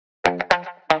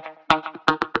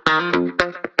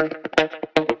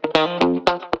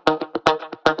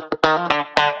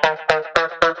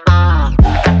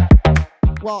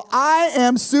Well, I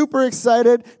am super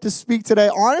excited to speak today.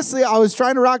 Honestly, I was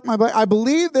trying to rack my brain. I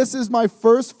believe this is my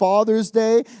first Father's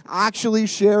Day actually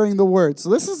sharing the word. So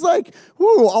this is like,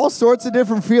 all sorts of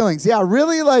different feelings. Yeah,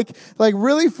 really like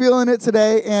really feeling it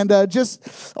today, and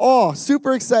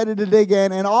super excited to dig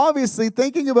in. And obviously,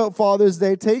 thinking about Father's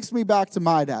Day takes me back to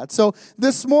my dad. So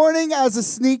this morning, as a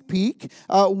sneak peek,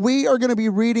 we are going to be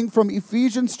reading from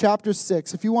Ephesians chapter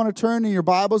 6. If you want to turn in your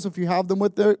Bibles, if you have them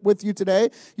with you today,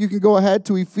 you can go ahead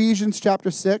to Ephesians chapter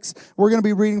 6. We're going to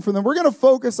be reading from them. We're going to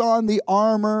focus on the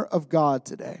armor of God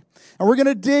today. And we're going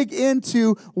to dig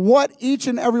into what each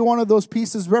and every one of those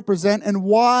pieces represent and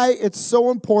why it's so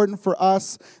important for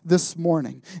us this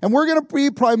morning. And we're going to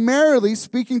be primarily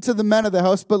speaking to the men of the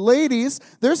house, but ladies,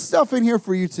 there's stuff in here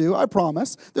for you too, I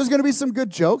promise. There's going to be some good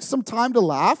jokes, some time to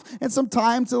laugh, and some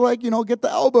time to get the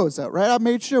elbows out, right? I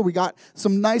made sure we got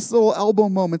some nice little elbow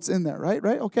moments in there, right?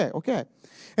 Okay.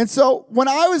 And so when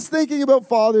I was thinking about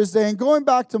Father's Day and going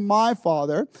back to my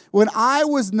father, when I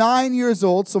was 9 years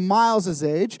old, so Miles'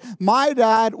 age, my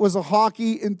dad was a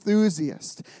hockey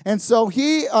enthusiast. And so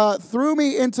he threw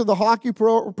me into the hockey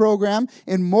program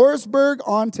in Morrisburg,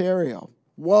 Ontario.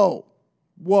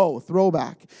 Whoa,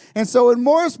 throwback. And so in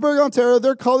Morrisburg, Ontario,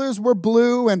 their colors were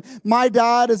blue. And my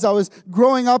dad, as I was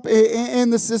growing up in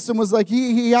the system, was like,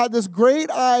 he had this great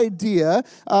idea.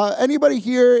 Anybody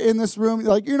here in this room,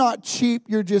 you're not cheap,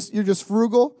 you're just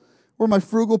frugal? Where my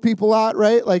frugal people at,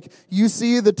 right? You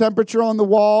see the temperature on the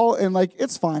wall, and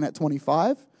it's fine at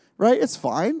 25. Right? It's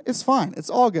fine. It's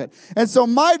all good. And so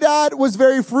my dad was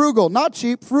very frugal, not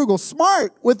cheap, frugal,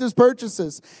 smart with his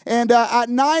purchases. And at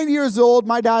 9 years old,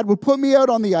 my dad would put me out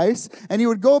on the ice, and he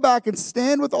would go back and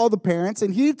stand with all the parents.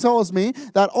 And he tells me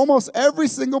that almost every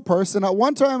single person at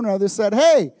one time or another said,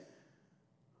 "Hey,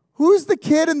 who's the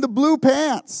kid in the blue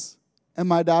pants?" And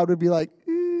my dad would be like,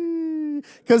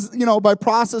 because, by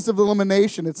process of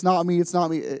elimination, it's not me,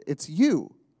 it's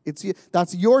you. It's you.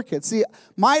 That's your kid. See,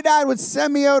 my dad would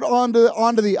send me out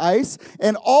onto the ice,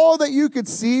 and all that you could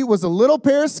see was a little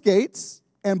pair of skates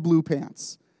and blue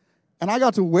pants. And I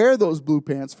got to wear those blue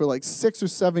pants for 6 or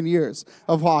 7 years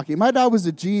of hockey. My dad was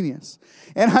a genius.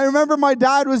 And I remember my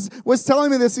dad was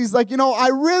telling me this. He's like, I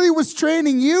really was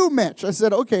training you, Mitch. I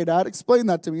said, "Okay, Dad, explain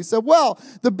that to me." He said, "Well,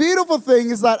 the beautiful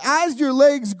thing is that as your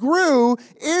legs grew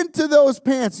into those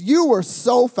pants, you were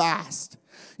so fast.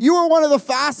 You were one of the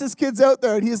fastest kids out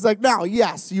there." And he's like, "Now,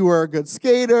 yes, you were a good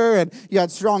skater and you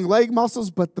had strong leg muscles,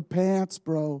 but the pants,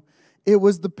 bro, it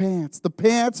was the pants. The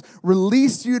pants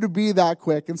released you to be that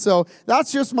quick." And so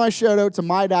that's just my shout out to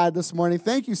my dad this morning.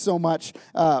 Thank you so much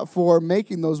for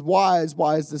making those wise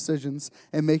decisions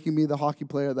and making me the hockey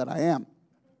player that I am.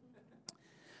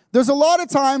 There's a lot of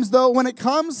times, though, when it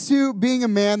comes to being a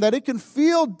man, that it can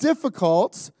feel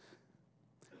difficult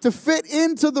to fit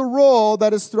into the role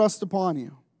that is thrust upon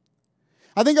you.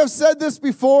 I think I've said this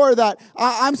before, that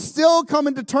I'm still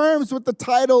coming to terms with the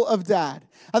title of dad.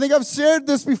 I think I've shared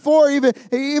this before,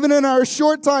 even in our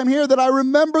short time here, that I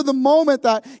remember the moment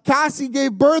that Cassie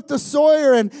gave birth to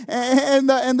Sawyer, and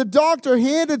the doctor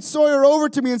handed Sawyer over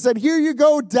to me and said, "Here you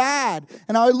go, Dad."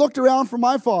 And I looked around for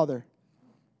my father.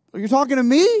 "Are you talking to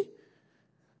me?"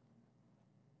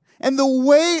 And the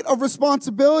weight of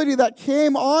responsibility that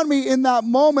came on me in that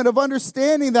moment of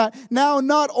understanding that now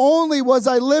not only was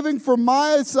I living for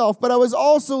myself, but I was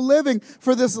also living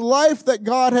for this life that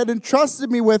God had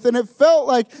entrusted me with. And it felt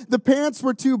like the pants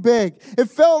were too big. It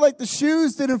felt like the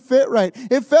shoes didn't fit right.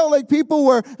 It felt like people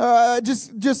were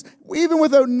just even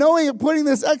without knowing it, putting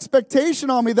this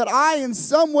expectation on me that I in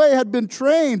some way had been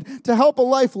trained to help a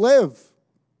life live.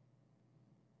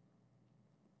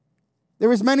 There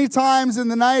was many times in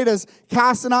the night as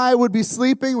Cass and I would be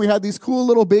sleeping, we had these cool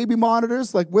little baby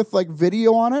monitors with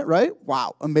video on it, right?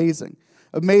 Wow, amazing.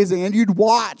 And you'd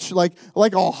watch like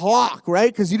a hawk,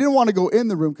 right? Because you didn't want to go in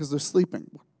the room because they're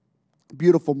sleeping.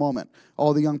 Beautiful moment.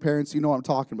 All the young parents, you know what I'm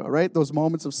talking about, right? Those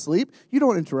moments of sleep. You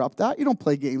don't interrupt that. You don't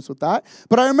play games with that.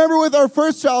 But I remember with our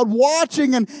first child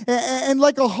watching and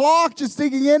like a hawk just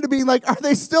digging into being like, are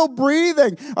they still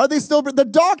breathing? Are they still breathing?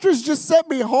 The doctors just sent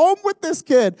me home with this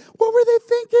kid. What were they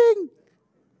thinking?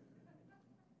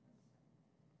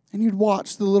 And you'd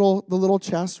watch the little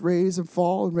chest raise and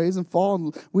fall,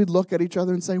 and we'd look at each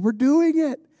other and say, "We're doing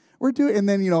it. And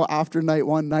then, after night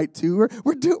 1, night 2,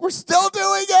 we're still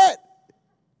doing it.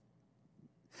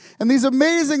 and these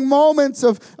amazing moments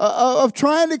of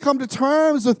trying to come to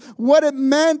terms with what it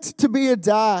meant to be a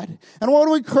dad. And I want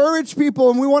to encourage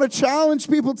people, and we want to challenge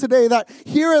people today that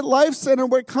here at Lifecentre,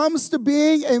 when it comes to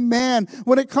being a man,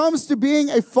 when it comes to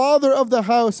being a father of the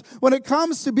house, when it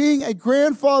comes to being a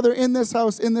grandfather in this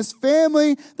house, in this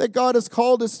family that God has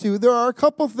called us to, there are a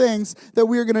couple things that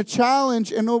we are going to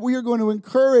challenge and we are going to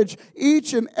encourage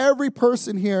each and every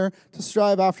person here to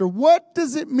strive after. What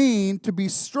does it mean to be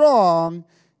strong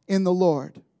in the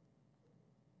Lord?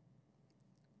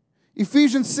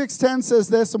 Ephesians 6:10 says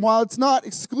this, and while it's not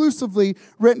exclusively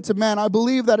written to men, I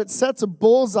believe that it sets a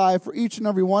bullseye for each and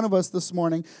every one of us this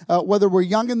morning, whether we're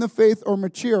young in the faith or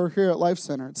mature here at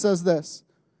Lifecentre. It says this: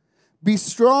 be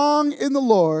strong in the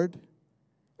Lord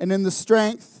and in the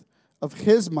strength of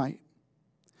his might.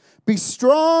 Be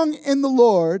strong in the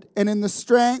Lord and in the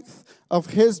strength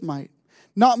of his might.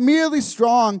 Not merely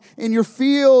strong in your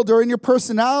field or in your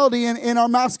personality, in our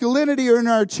masculinity or in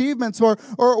our achievements, or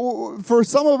for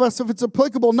some of us, if it's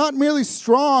applicable, not merely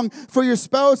strong for your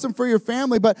spouse and for your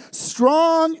family, but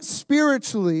strong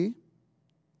spiritually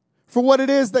for what it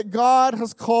is that God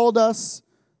has called us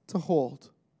to hold.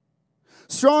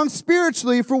 Strong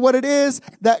spiritually for what it is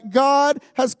that God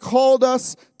has called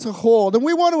us to hold. And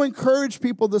we want to encourage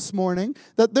people this morning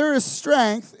that there is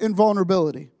strength in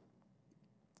vulnerability.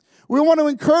 We want to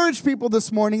encourage people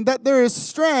this morning that there is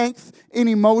strength in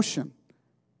emotion.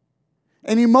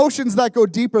 And emotions that go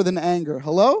deeper than anger.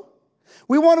 Hello?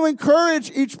 We want to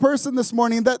encourage each person this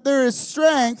morning that there is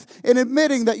strength in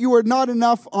admitting that you are not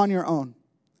enough on your own.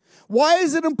 Why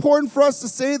is it important for us to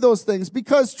say those things?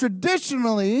 Because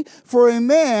traditionally, for a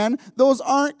man, those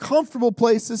aren't comfortable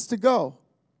places to go.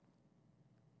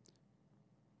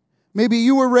 Maybe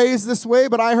you were raised this way,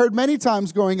 but I heard many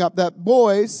times growing up that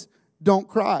boys don't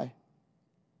cry.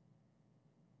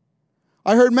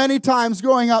 I heard many times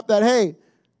growing up that, hey,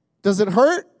 does it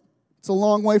hurt? It's a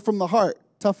long way from the heart.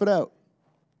 Tough it out.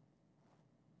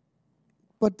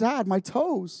 But Dad, my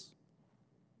toes.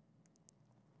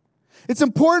 It's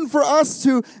important for us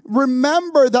to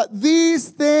remember that these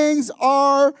things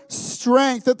are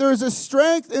strength, that there's a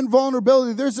strength in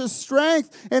vulnerability. There's a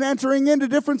strength in entering into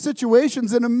different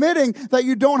situations and admitting that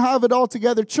you don't have it all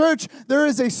together. Church, there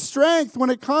is a strength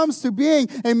when it comes to being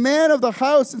a man of the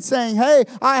house and saying, hey,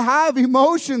 I have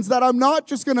emotions that I'm not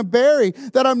just going to bury,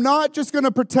 that I'm not just going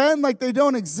to pretend like they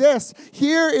don't exist.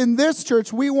 Here in this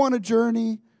church, we want to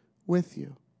journey with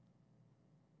you.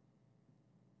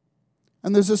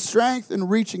 And there's a strength in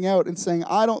reaching out and saying,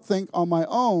 I don't think on my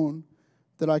own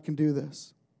that I can do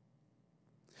this.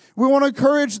 We want to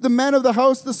encourage the men of the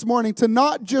house this morning to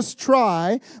not just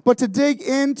try, but to dig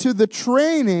into the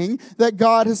training that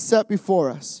God has set before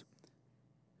us.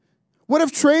 What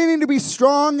if training to be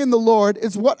strong in the Lord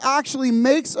is what actually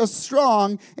makes us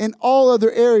strong in all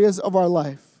other areas of our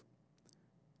life?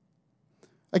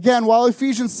 Again, while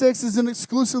Ephesians 6 isn't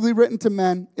exclusively written to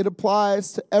men, it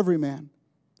applies to every man.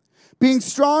 Being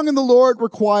strong in the Lord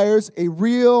requires a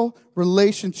real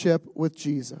relationship with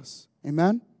Jesus.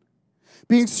 Amen?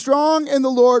 Being strong in the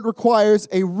Lord requires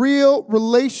a real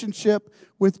relationship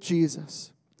with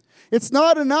Jesus. It's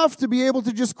not enough to be able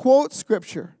to just quote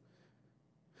Scripture.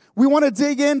 We want to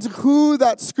dig into who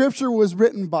that Scripture was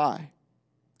written by.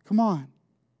 Come on.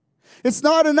 It's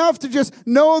not enough to just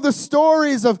know the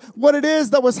stories of what it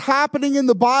is that was happening in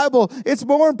the Bible. It's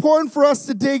more important for us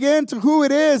to dig into who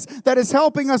it is that is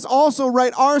helping us also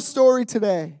write our story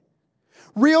today.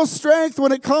 Real strength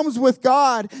when it comes with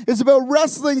God is about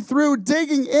wrestling through,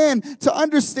 digging in to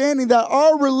understanding that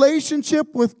our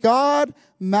relationship with God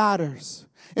matters.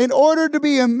 In order to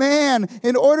be a man,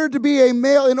 in order to be a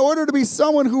male, in order to be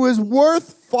someone who is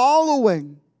worth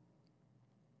following,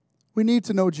 we need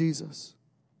to know Jesus.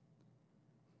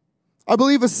 I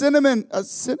believe cinnamon?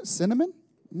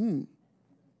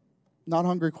 Not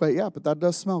hungry quite yet, but that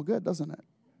does smell good, doesn't it?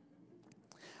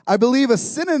 I believe a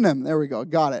synonym, there we go,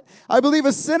 got it. I believe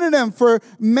a synonym for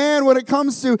man when it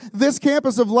comes to this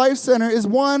campus of Lifecentre is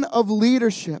one of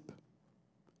leadership.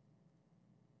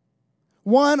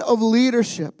 One of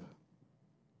leadership.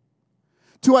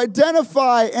 To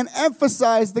identify and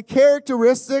emphasize the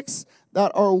characteristics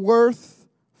that are worth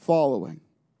following.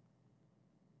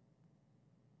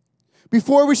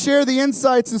 Before we share the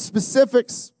insights and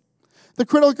specifics, the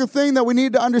critical thing that we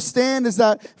need to understand is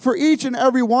that for each and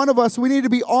every one of us, we need to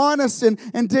be honest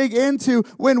and dig into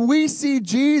when we see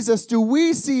Jesus, do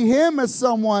we see him as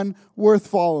someone worth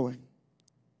following?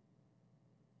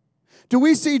 Do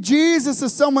we see Jesus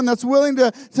as someone that's willing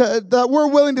that we're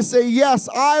willing to say, yes,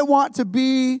 I want to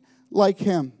be like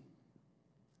him?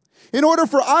 In order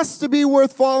for us to be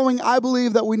worth following, I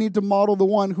believe that we need to model the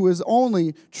one who is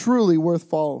only truly worth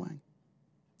following.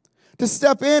 To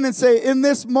step in and say, in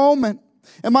this moment,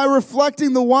 am I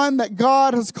reflecting the one that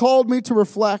God has called me to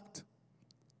reflect?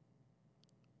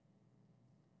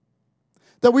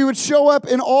 That we would show up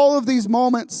in all of these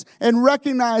moments and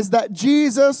recognize that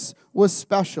Jesus was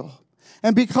special.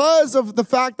 And because of the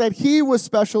fact that he was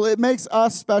special, it makes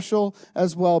us special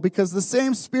as well. Because the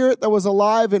same Spirit that was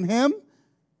alive in him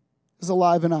is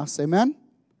alive in us. Amen?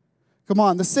 Come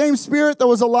on. The same Spirit that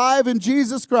was alive in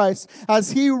Jesus Christ,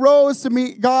 as he rose to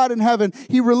meet God in heaven,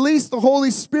 he released the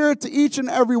Holy Spirit to each and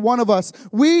every one of us.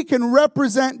 We can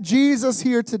represent Jesus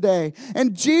here today.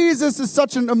 And Jesus is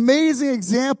such an amazing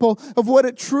example of what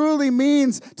it truly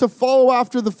means to follow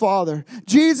after the Father.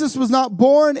 Jesus was not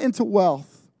born into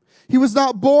wealth. He was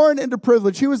not born into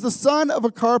privilege. He was the son of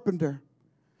a carpenter.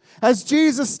 As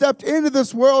Jesus stepped into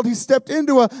this world, he stepped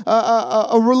into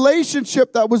a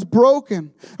relationship that was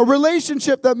broken. A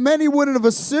relationship that many wouldn't have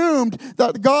assumed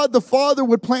that God the Father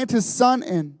would plant his son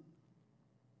in.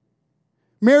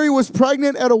 Mary was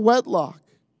pregnant at a wedlock,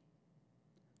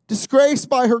 disgraced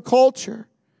by her culture.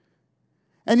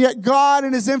 And yet God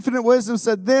in his infinite wisdom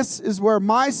said, this is where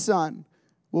my son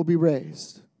will be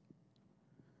raised.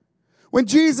 When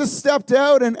Jesus stepped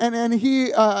out and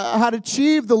he had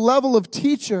achieved the level of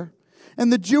teacher in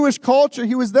the Jewish culture,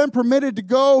 he was then permitted to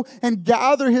go and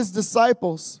gather his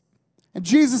disciples. And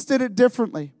Jesus did it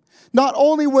differently. Not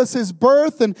only was his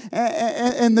birth and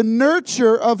the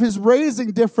nurture of his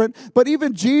raising different, but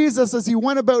even Jesus, as he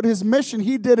went about his mission,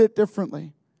 he did it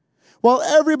differently. While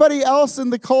everybody else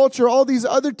in the culture, all these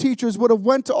other teachers would have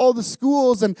went to all the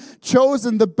schools and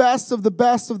chosen the best of the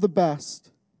best of the best.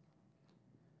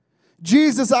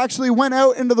 Jesus actually went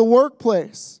out into the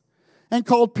workplace and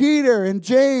called Peter and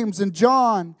James and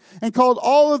John and called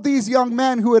all of these young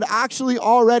men who had actually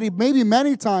already, maybe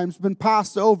many times, been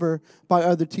passed over by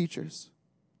other teachers.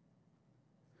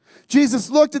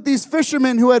 Jesus looked at these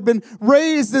fishermen who had been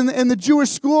raised in the Jewish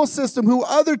school system, who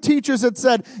other teachers had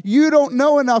said, you don't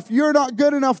know enough, you're not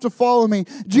good enough to follow me.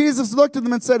 Jesus looked at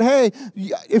them and said, hey,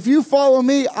 if you follow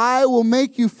me, I will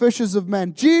make you fishers of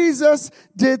men. Jesus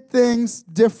did things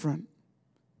different.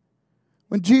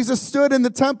 When Jesus stood in the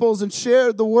temples and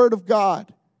shared the word of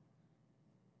God,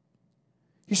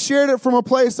 he shared it from a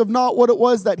place of not what it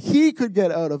was that he could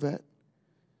get out of it,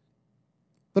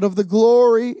 but of the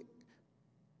glory,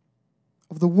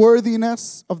 of the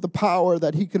worthiness, of the power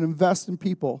that he could invest in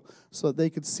people so that they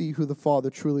could see who the Father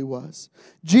truly was.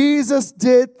 Jesus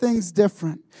did things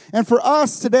different. And for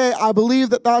us today, I believe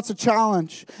that that's a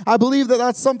challenge. I believe that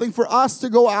that's something for us to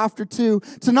go after too.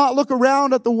 To not look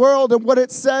around at the world and what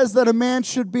it says that a man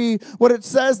should be, what it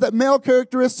says that male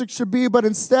characteristics should be, but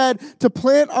instead to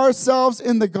plant ourselves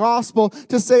in the gospel,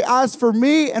 to say, as for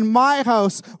me and my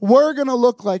house, we're going to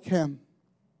look like him.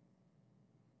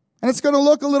 And it's going to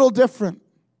look a little different.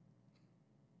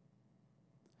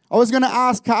 I was going to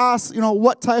ask Cass,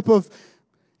 what type of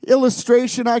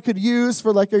illustration I could use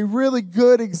for like a really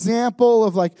good example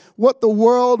of like what the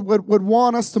world would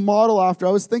want us to model after.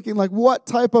 I was thinking like, what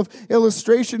type of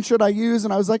illustration should I use?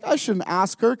 And I was like, I shouldn't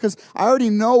ask her because I already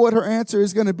know what her answer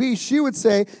is going to be. She would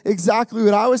say exactly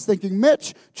what I was thinking.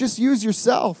 Mitch, just use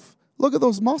yourself. Look at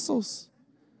those muscles.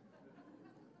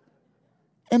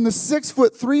 And the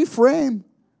 6'3" frame.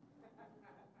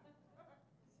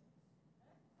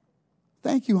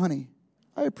 Thank you, honey.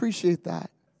 I appreciate that.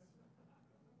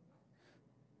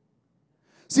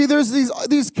 See, there's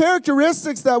these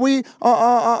characteristics that we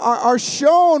are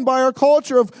shown by our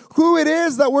culture of who it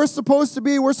is that we're supposed to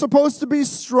be. We're supposed to be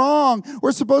strong.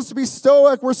 We're supposed to be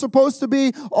stoic. We're supposed to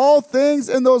be all things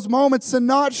in those moments, to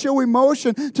not show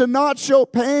emotion, to not show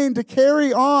pain, to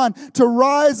carry on, to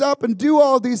rise up and do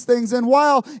all these things. And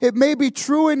while it may be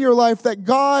true in your life that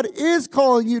God is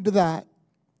calling you to that,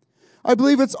 I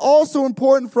believe it's also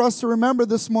important for us to remember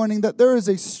this morning that there is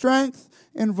a strength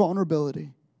in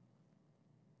vulnerability.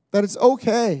 That it's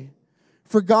okay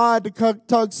for God to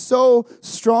tug so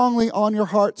strongly on your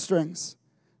heartstrings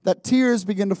that tears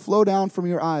begin to flow down from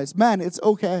your eyes. Men, it's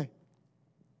okay.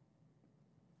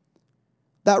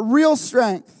 That real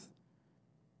strength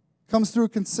comes through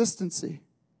consistency,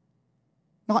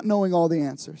 not knowing all the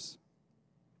answers.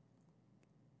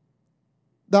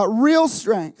 That real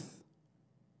strength,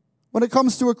 when it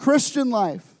comes to a Christian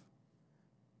life,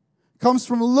 comes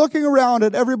from looking around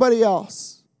at everybody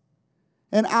else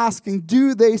and asking,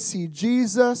 do they see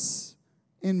Jesus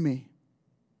in me?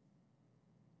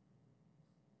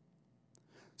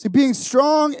 See, being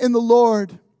strong in the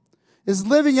Lord is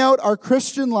living out our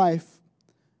Christian life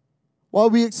while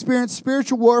we experience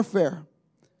spiritual warfare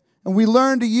and we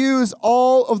learn to use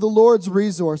all of the Lord's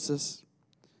resources.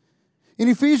 In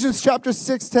Ephesians chapter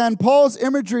 6:10, Paul's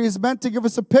imagery is meant to give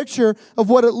us a picture of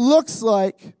what it looks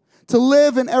like to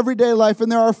live in everyday life.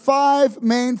 And there are 5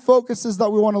 main focuses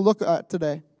that we want to look at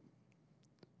today.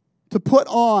 To put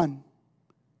on,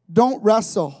 don't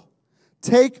wrestle,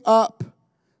 take up,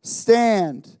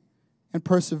 stand, and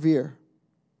persevere.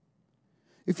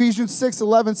 Ephesians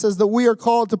 6:11 says that we are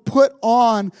called to put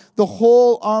on the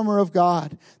whole armor of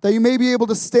God, that you may be able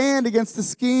to stand against the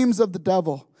schemes of the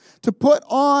devil. To put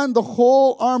on the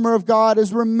whole armor of God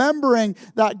is remembering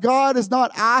that God is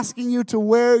not asking you to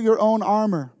wear your own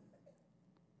armor.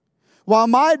 While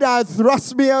my dad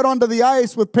thrust me out onto the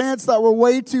ice with pants that were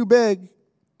way too big,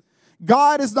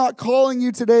 God is not calling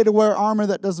you today to wear armor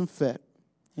that doesn't fit.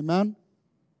 Amen?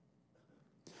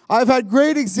 I've had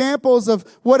great examples of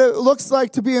what it looks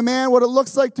like to be a man, what it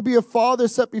looks like to be a father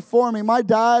set before me. My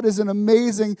dad is an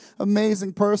amazing,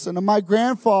 amazing person. And my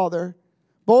grandfather,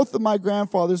 both of my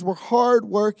grandfathers were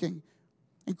hardworking,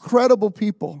 incredible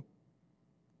people.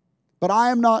 But I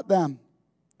am not them.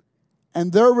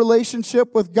 And their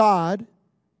relationship with God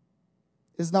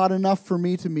is not enough for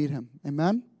me to meet him.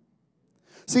 Amen?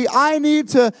 See, I need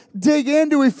to dig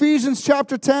into Ephesians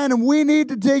chapter 10, and we need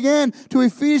to dig in to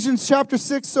Ephesians chapter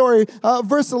 6,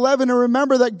 verse 11, and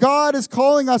remember that God is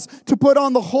calling us to put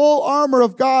on the whole armor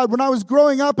of God. When I was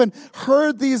growing up and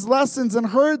heard these lessons and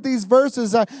heard these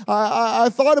verses, I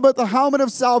thought about the helmet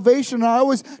of salvation, and I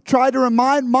always tried to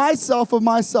remind myself of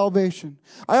my salvation.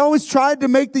 I always tried to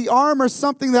make the armor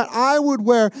something that I would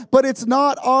wear, but it's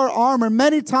not our armor.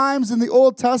 Many times in the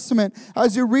Old Testament,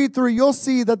 as you read through, you'll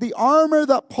see that the armor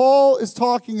that Paul is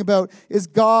talking about is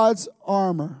God's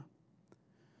armor.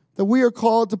 That we are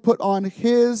called to put on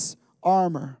his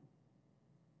armor.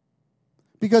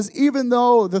 Because even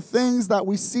though the things that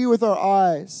we see with our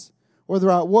eyes,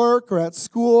 whether at work or at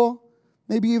school,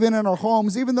 maybe even in our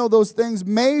homes, even though those things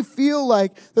may feel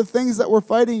like the things that we're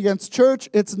fighting against, church,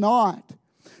 it's not.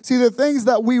 See, the things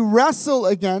that we wrestle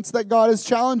against, that God is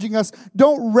challenging us,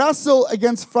 don't wrestle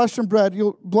against flesh and blood.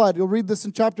 You'll read this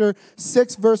in chapter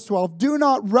 6, verse 12. Do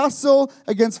not wrestle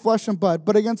against flesh and blood,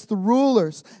 but against the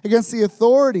rulers, against the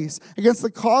authorities, against the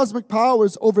cosmic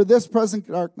powers over this present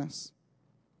darkness,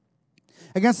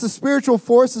 against the spiritual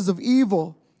forces of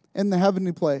evil in the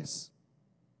heavenly place.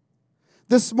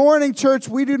 This morning, church,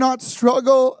 we do not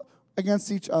struggle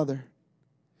against each other.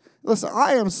 Listen,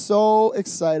 I am so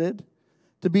excited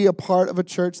to be a part of a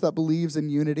church that believes in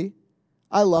unity.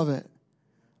 I love it.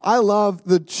 I love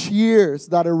the cheers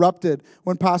that erupted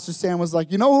when Pastor Sam was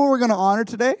like, you know who we're going to honor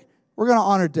today? We're going to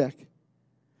honor Dick.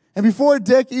 And before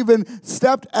Dick even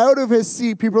stepped out of his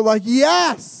seat, people were like,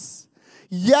 yes!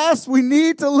 Yes, we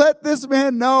need to let this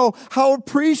man know how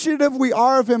appreciative we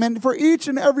are of him. And for each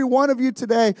and every one of you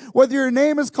today, whether your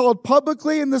name is called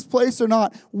publicly in this place or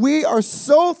not, we are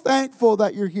so thankful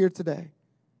that you're here today.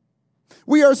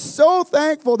 We are so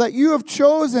thankful that you have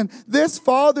chosen this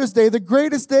Father's Day, the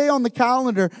greatest day on the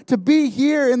calendar, to be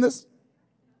here in this.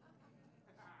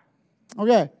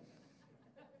 Okay.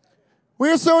 We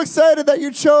are so excited that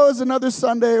you chose another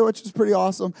Sunday, which is pretty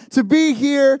awesome, to be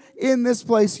here in this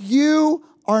place. You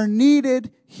are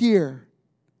needed here.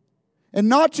 And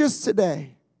not just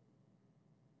today.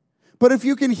 But if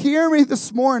you can hear me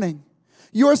this morning,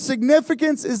 your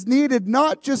significance is needed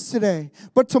not just today,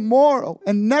 but tomorrow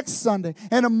and next Sunday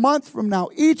and a month from now.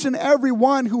 Each and every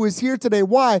one who is here today.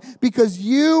 Why? Because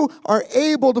you are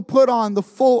able to put on the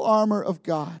full armor of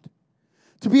God.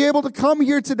 To be able to come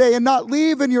here today and not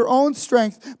leave in your own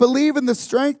strength, but leave in the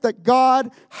strength that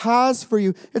God has for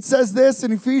you. It says this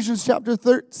in Ephesians chapter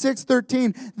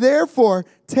 6:13. Therefore,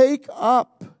 take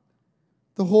up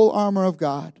the whole armor of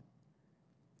God,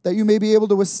 that you may be able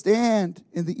to withstand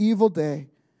in the evil day,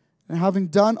 and having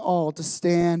done all, to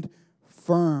stand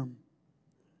firm.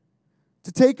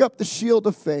 To take up the shield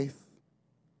of faith.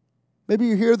 Maybe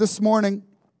you're here this morning,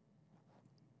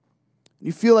 and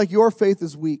you feel like your faith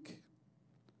is weak.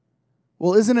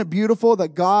 Well, isn't it beautiful that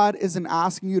God isn't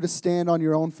asking you to stand on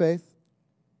your own faith?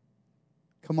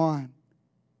 Come on.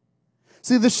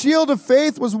 See, the shield of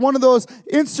faith was one of those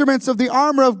instruments of the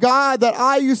armor of God that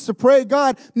I used to pray,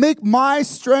 God, make my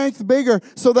strength bigger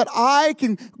so that I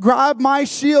can grab my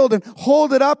shield and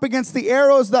hold it up against the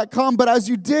arrows that come. But as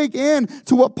you dig in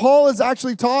to what Paul is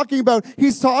actually talking about,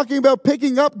 he's talking about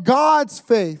picking up God's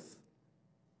faith.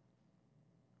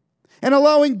 and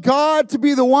allowing God to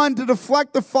be the one to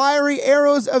deflect the fiery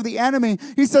arrows of the enemy.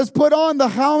 He says, put on the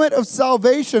helmet of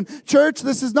salvation. Church,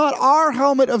 this is not our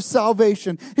helmet of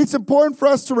salvation. It's important for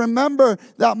us to remember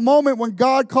that moment when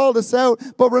God called us out.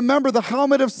 But remember, the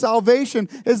helmet of salvation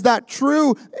is that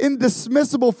true,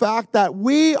 indismissible fact that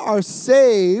we are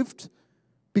saved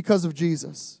because of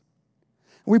Jesus.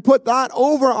 We put that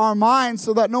over our minds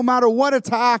so that no matter what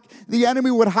attack the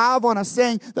enemy would have on us,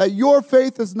 saying that your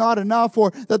faith is not enough or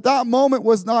that moment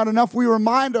was not enough, we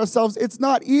remind ourselves it's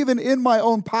not even in my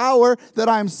own power that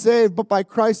I am saved, but by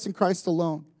Christ and Christ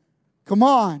alone. Come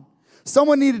on.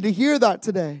 Someone needed to hear that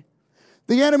today.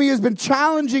 The enemy has been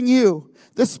challenging you.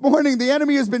 This morning, the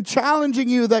enemy has been challenging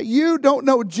you that you don't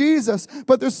know Jesus,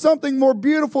 but there's something more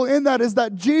beautiful in that, is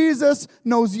that Jesus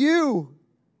knows you.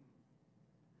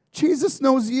 Jesus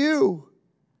knows you.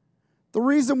 The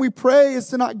reason we pray is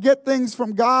to not get things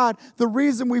from God. The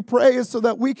reason we pray is so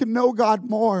that we can know God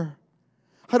more.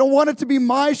 I don't want it to be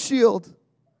my shield.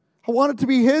 I want it to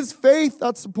be His faith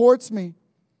that supports me.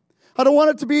 I don't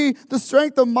want it to be the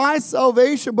strength of my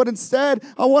salvation, but instead,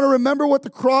 I want to remember what the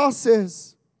cross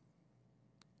is.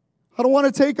 I don't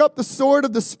want to take up the sword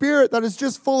of the Spirit that is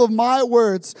just full of my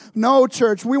words. No,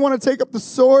 church, we want to take up the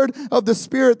sword of the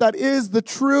Spirit that is the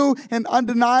true and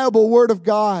undeniable Word of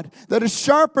God, that is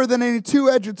sharper than any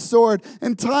two-edged sword.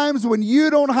 In times when you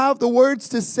don't have the words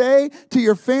to say to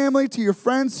your family, to your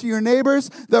friends, to your neighbors,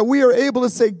 that we are able to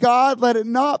say, God, let it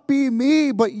not be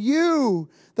me, but you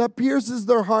that pierces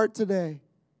their heart today.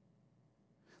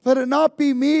 Let it not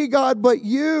be me, God, but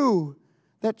you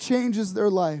that changes their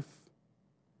life.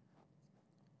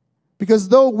 Because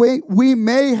though we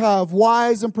may have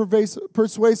wise and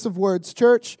persuasive words,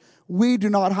 church, we do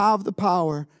not have the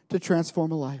power to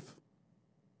transform a life.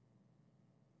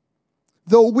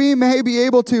 Though we may be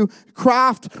able to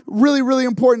craft really, really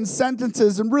important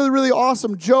sentences and really, really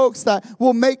awesome jokes that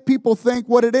will make people think,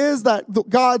 what it is that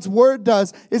God's Word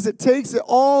does is it takes it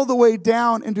all the way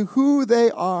down into who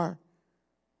they are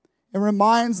and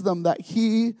reminds them that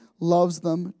He loves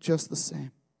them just the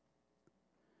same.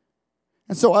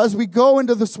 And so as we go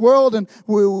into this world and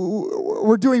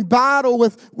we're doing battle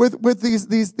with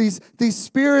these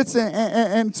spirits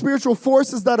and spiritual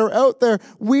forces that are out there,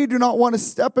 we do not want to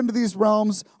step into these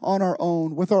realms on our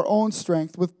own, with our own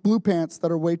strength, with blue pants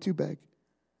that are way too big.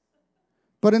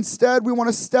 But instead, we want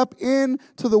to step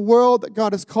into the world that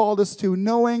God has called us to,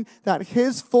 knowing that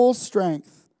His full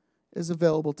strength is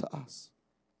available to us.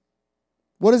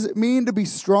 What does it mean to be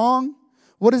strong?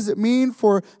 What does it mean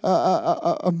for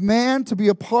a man to be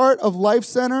a part of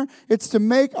Lifecentre? It's to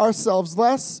make ourselves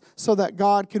less so that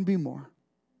God can be more.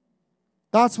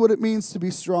 That's what it means to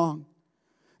be strong.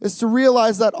 It's to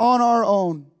realize that on our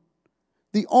own,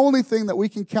 the only thing that we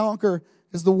can conquer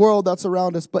is the world that's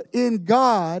around us. But in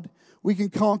God, we can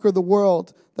conquer the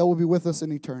world that will be with us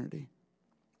in eternity.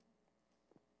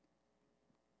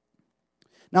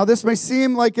 Now, this may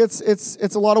seem like it's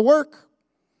a lot of work.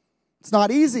 It's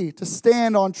not easy to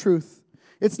stand on truth.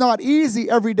 It's not easy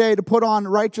every day to put on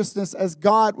righteousness as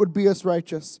God would be us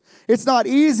righteous. It's not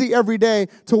easy every day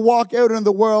to walk out into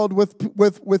the world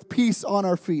with peace on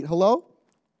our feet. Hello?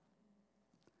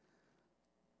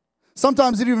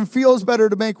 Sometimes it even feels better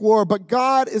to make war, but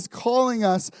God is calling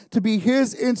us to be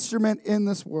His instrument in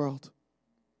this world.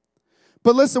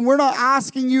 But listen, we're not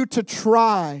asking you to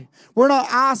try. We're not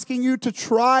asking you to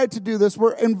try to do this.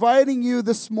 We're inviting you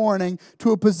this morning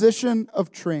to a position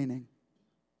of training.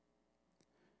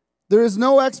 There is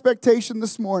no expectation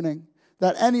this morning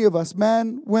that any of us,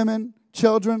 men, women,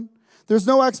 children, there's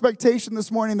no expectation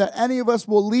this morning that any of us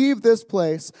will leave this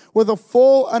place with a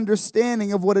full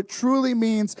understanding of what it truly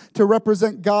means to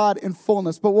represent God in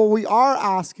fullness. But what we are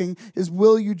asking is,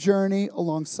 will you journey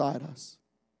alongside us?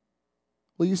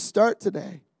 Will you start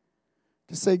today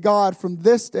to say, God, from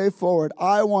this day forward,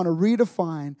 I want to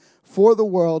redefine for the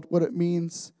world what it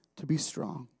means to be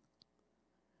strong.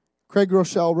 Craig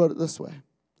Rochelle wrote it this way: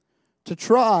 to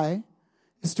try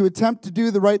is to attempt to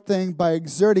do the right thing by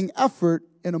exerting effort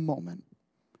in a moment.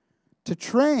 To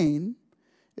train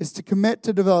is to commit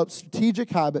to develop strategic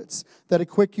habits that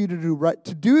equip you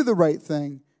to do the right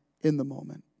thing in the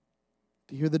moment.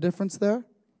 Do you hear the difference there?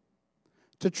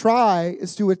 To try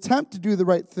is to attempt to do the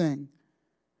right thing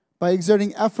by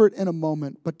exerting effort in a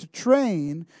moment. But to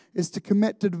train is to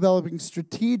commit to developing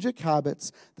strategic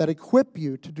habits that equip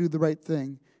you to do the right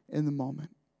thing in the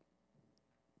moment.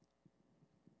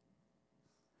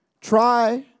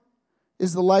 Try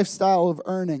is the lifestyle of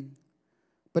earning,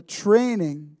 but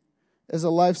training is a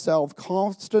lifestyle of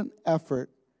constant effort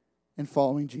in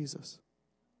following Jesus.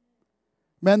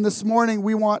 Men, this morning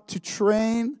we want to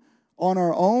train on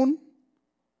our own,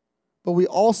 but we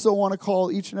also want to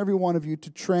call each and every one of you to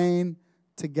train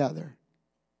together.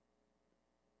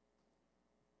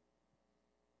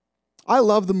 I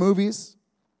love the movies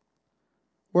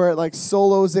where it like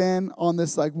solos in on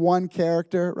this like one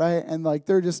character, right? And like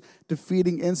they're just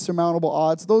defeating insurmountable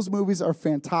odds. Those movies are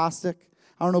fantastic.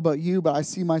 I don't know about you, but I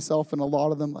see myself in a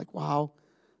lot of them like, wow,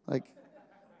 like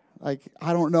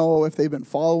I don't know if they've been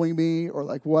following me or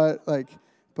like what, like,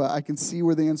 but I can see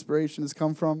where the inspiration has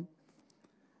come from.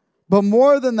 But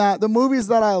more than that, the movies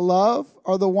that I love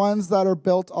are the ones that are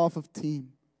built off of team.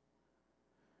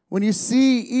 When you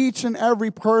see each and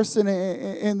every person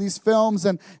in these films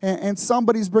and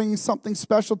somebody's bringing something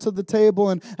special to the table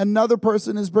and another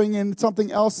person is bringing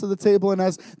something else to the table, and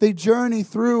as they journey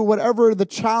through whatever the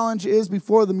challenge is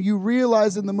before them, you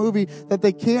realize in the movie that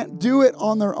they can't do it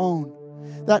on their own.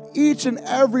 That each and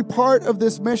every part of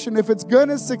this mission, if it's going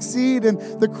to succeed in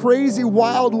the crazy,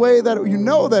 wild way that you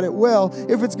know that it will,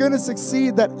 if it's going to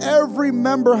succeed, that every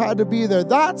member had to be there.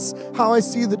 That's how I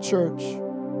see the church.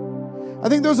 I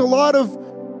think there's a lot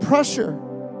of pressure.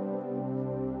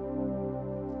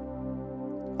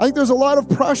 I think there's a lot of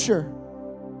pressure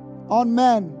on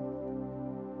men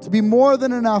to be more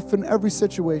than enough in every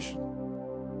situation.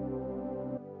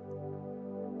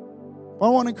 I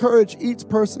want to encourage each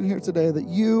person here today that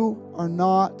you are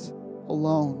not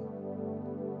alone.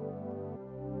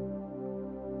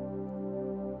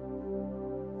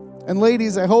 And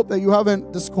ladies, I hope that you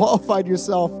haven't disqualified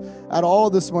yourself at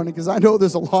all this morning, because I know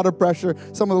there's a lot of pressure.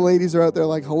 Some of the ladies are out there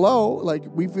like, hello, like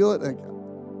we feel it. Like,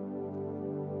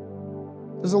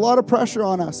 there's a lot of pressure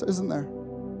on us, isn't there?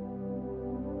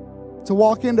 To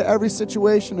walk into every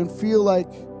situation and feel like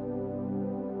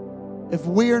if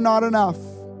we are not enough,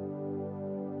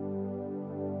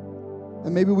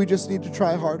 then maybe we just need to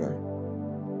try harder.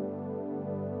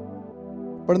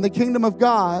 But in the kingdom of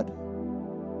God,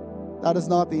 that is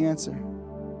not the answer.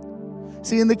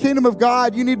 See, in the kingdom of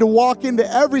God, you need to walk into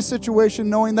every situation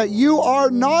knowing that you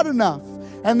are not enough.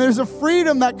 And there's a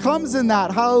freedom that comes in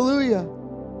that. Hallelujah.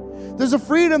 There's a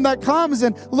freedom that comes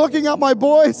in looking at my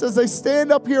boys as they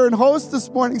stand up here and host this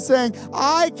morning saying,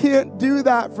 I can't do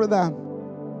that for them.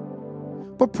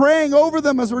 But praying over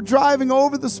them as we're driving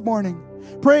over this morning.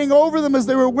 Praying over them as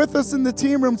they were with us in the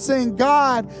team room saying,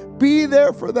 God, be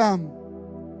there for them.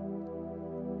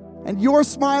 And your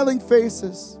smiling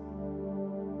faces,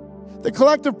 the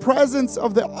collective presence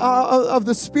of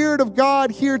the Spirit of God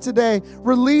here today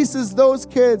releases those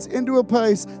kids into a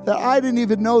place that I didn't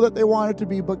even know that they wanted to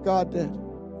be, but God did.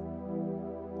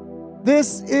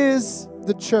 This is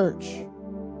the church.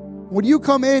 When you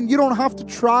come in, you don't have to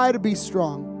try to be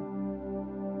strong.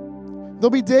 There'll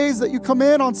be days that you come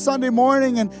in on Sunday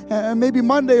morning and maybe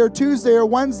Monday or Tuesday or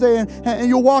Wednesday and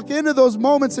you'll walk into those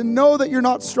moments and know that you're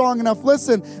not strong enough.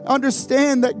 Listen,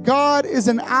 understand that God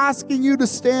isn't asking you to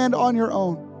stand on your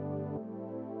own.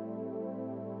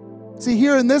 See,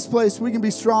 here in this place, we can be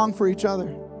strong for each other.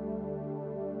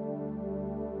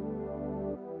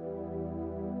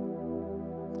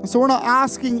 And so we're not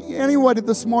asking anybody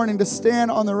this morning to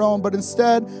stand on their own, but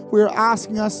instead we're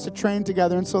asking us to train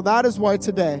together. And so that is why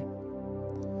today,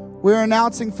 we're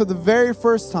announcing for the very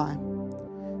first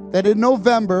time that in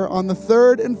November, on the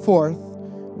 3rd and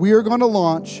 4th, we are going to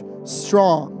launch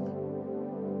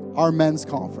Strong, our men's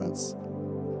conference.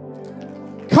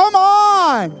 Come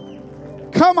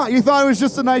on! Come on. You thought it was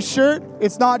just a nice shirt?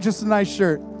 It's not just a nice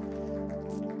shirt.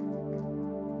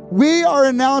 We are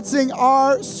announcing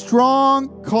our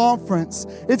Strong Conference.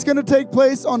 It's going to take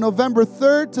place on November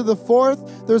 3rd to the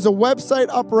 4th. There's a website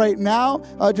up right now,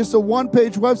 just a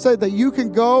one-page website that you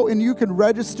can go and you can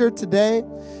register today.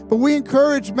 But we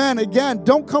encourage men, again,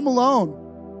 don't come alone.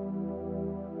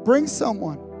 Bring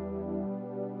someone.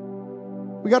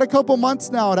 We got a couple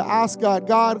months now to ask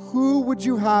God, who would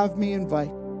you have me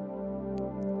invite?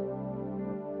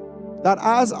 That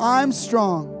as I'm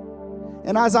strong,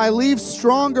 and as I leave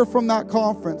stronger from that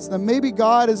conference, then maybe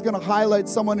God is going to highlight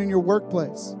someone in your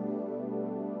workplace.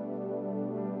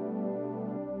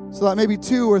 So that maybe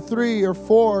 2 or 3 or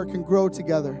 4 can grow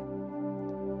together.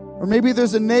 Or maybe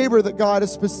there's a neighbor that God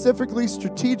has specifically,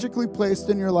 strategically placed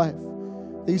in your life.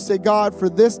 That you say, God, for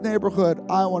this neighborhood,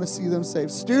 I want to see them saved.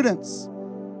 Students,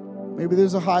 maybe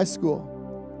there's a high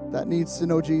school that needs to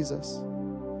know Jesus.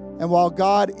 And while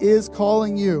God is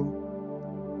calling you,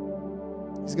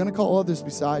 He's going to call others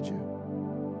beside you.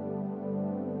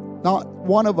 Not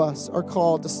one of us are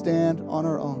called to stand on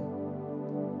our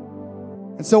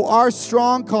own. And so our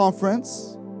Strong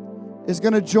Conference is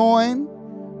going to join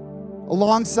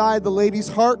alongside the Ladies'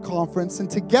 Heart Conference, and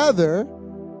together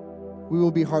we will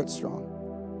be Heart Strong.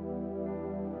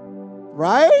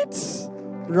 Right?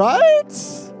 Right?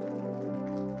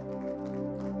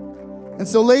 And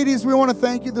so, ladies, we want to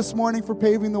thank you this morning for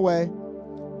paving the way.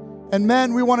 And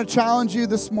men, we want to challenge you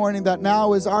this morning that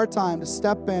now is our time to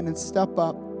step in and step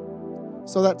up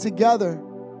so that together,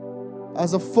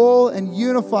 as a full and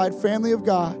unified family of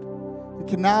God in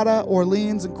Kanata,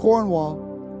 Orleans, and Cornwall,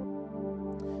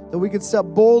 that we could step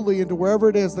boldly into wherever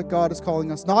it is that God is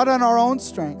calling us, not on our own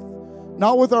strength,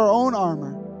 not with our own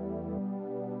armor,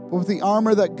 but with the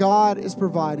armor that God is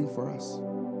providing for us.